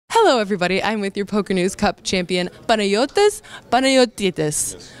Hello everybody, I'm with your PokerNews Cup champion Panagiotis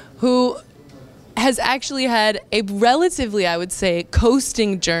Panagiotidis, who has actually had a relatively, I would say,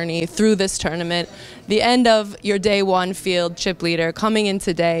 coasting journey through this tournament. The end of your day one field chip leader, coming in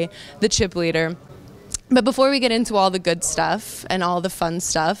today, the chip leader. But before we get into all the good stuff and all the fun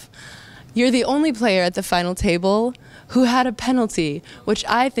stuff, you're the only player at the final table who had a penalty, which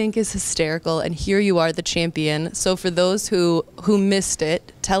I think is hysterical, and here you are the champion. So for those who missed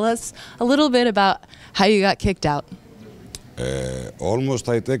it, tell us a little bit about how you got kicked out. Almost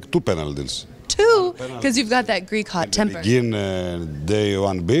I take two penalties. Two? Because you've got that Greek hot temper. Begin day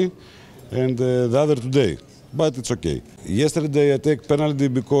 1B and the other today, but it's okay. Yesterday I take penalty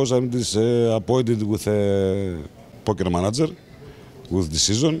because I'm disappointed with a poker manager with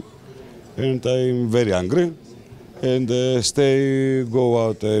decision, and I'm very angry. And go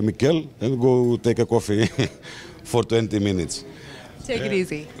out, Mikel, and go take a coffee for 20 minutes. Take it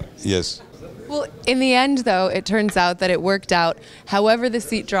easy. Yes. Well, in the end, though, it turns out that it worked out. However the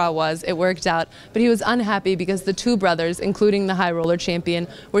seat draw was, it worked out. But he was unhappy because the two brothers, including the high roller champion,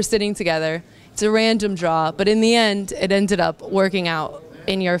 were sitting together. It's a random draw, but in the end, it ended up working out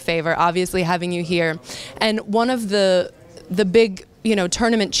in your favor, obviously having you here. And one of the big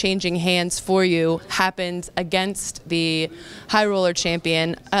tournament-changing hands for you happened against the high roller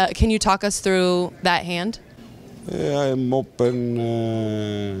champion. Can you talk us through that hand? I'm open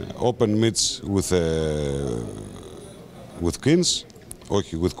mitts with queens,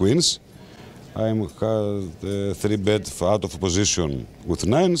 okay, with queens. I'm had 3-bet out of position with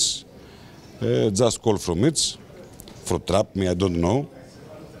nines. Just call from mitts, for trap me, I don't know.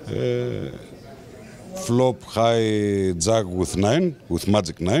 Flop high jack with 9, with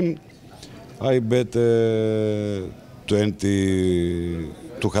magic 9. I bet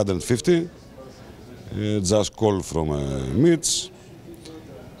 250. Just call from mitts.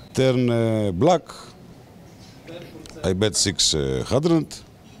 Turn black. I bet 600.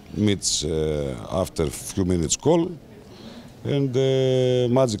 Mitts after few minutes call. And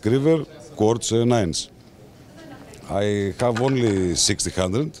magic river, courts nines. I have only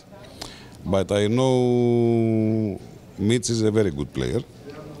 600. But I know Mitch is a very good player,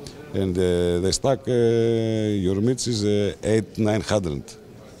 and the stack your Mitch is 8-900,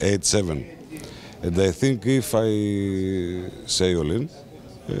 8-7, and I think if I say all in,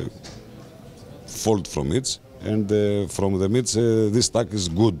 fold from Mitch, and from the Mitch this stack is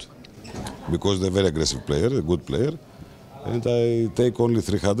good because they're a very aggressive player, a good player, and I take only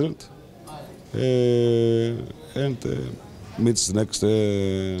 300, and Mitch next.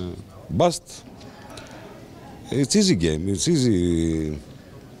 Bust. It's easy game. It's easy.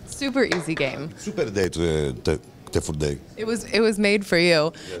 Super easy game. Super day for day. It was made for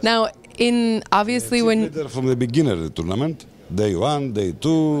you. Yes. Now, obviously when from the beginner of the tournament, day 1, day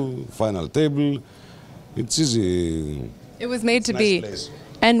 2, final table, it's easy. It was made to nice be. Place.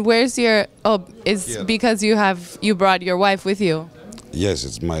 And where's your? Is because you brought your wife with you? Yes,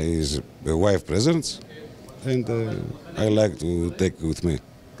 it's my wife presents, and I like to take with me.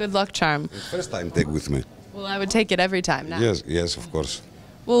 Good luck charm. First time take with me. Well, I would take it every time now. Yes, of course.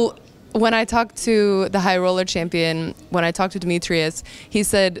 Well, when I talked to the high roller champion, when I talked to Dimitrios, he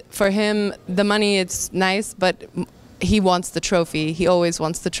said for him, the money, it's nice, but he wants the trophy. He always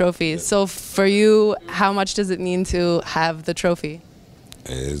wants the trophy. Yeah. So for you, how much does it mean to have the trophy?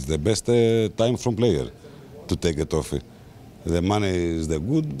 It's the best time from player to take a trophy. The money is the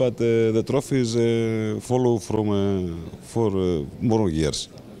good, but the trophies follow from for more years.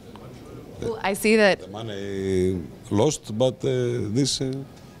 Well, I see that the money lost, but this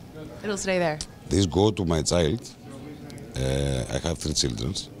it'll stay there. This go to my child. I have 3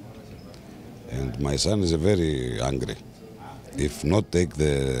 children, and my son is very angry. If not take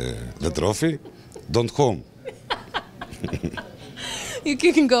the trophy, don't home. You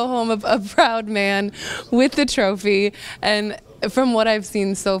can go home a proud man with the trophy. And from what I've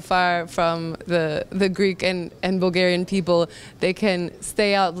seen so far from the Greek and Bulgarian people, they can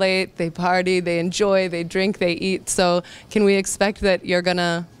stay out late, they party, they enjoy, they drink, they eat. So can we expect that you're going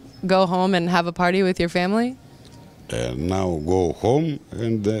to go home and have a party with your family? Now go home,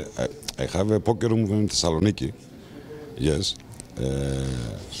 and I have a poker room in Thessaloniki. Yes.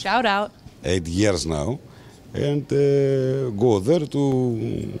 Shout out. 8 years now. And go there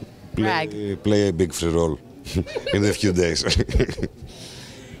to play a big free roll in a few days.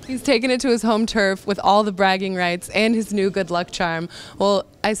 He's taken it to his home turf with all the bragging rights and his new good luck charm. Well,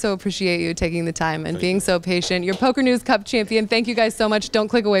 I so appreciate you taking the time and being so patient. You're PokerNews Cup champion. Thank you guys so much. Don't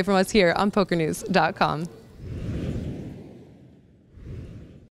click away from us here on PokerNews.com.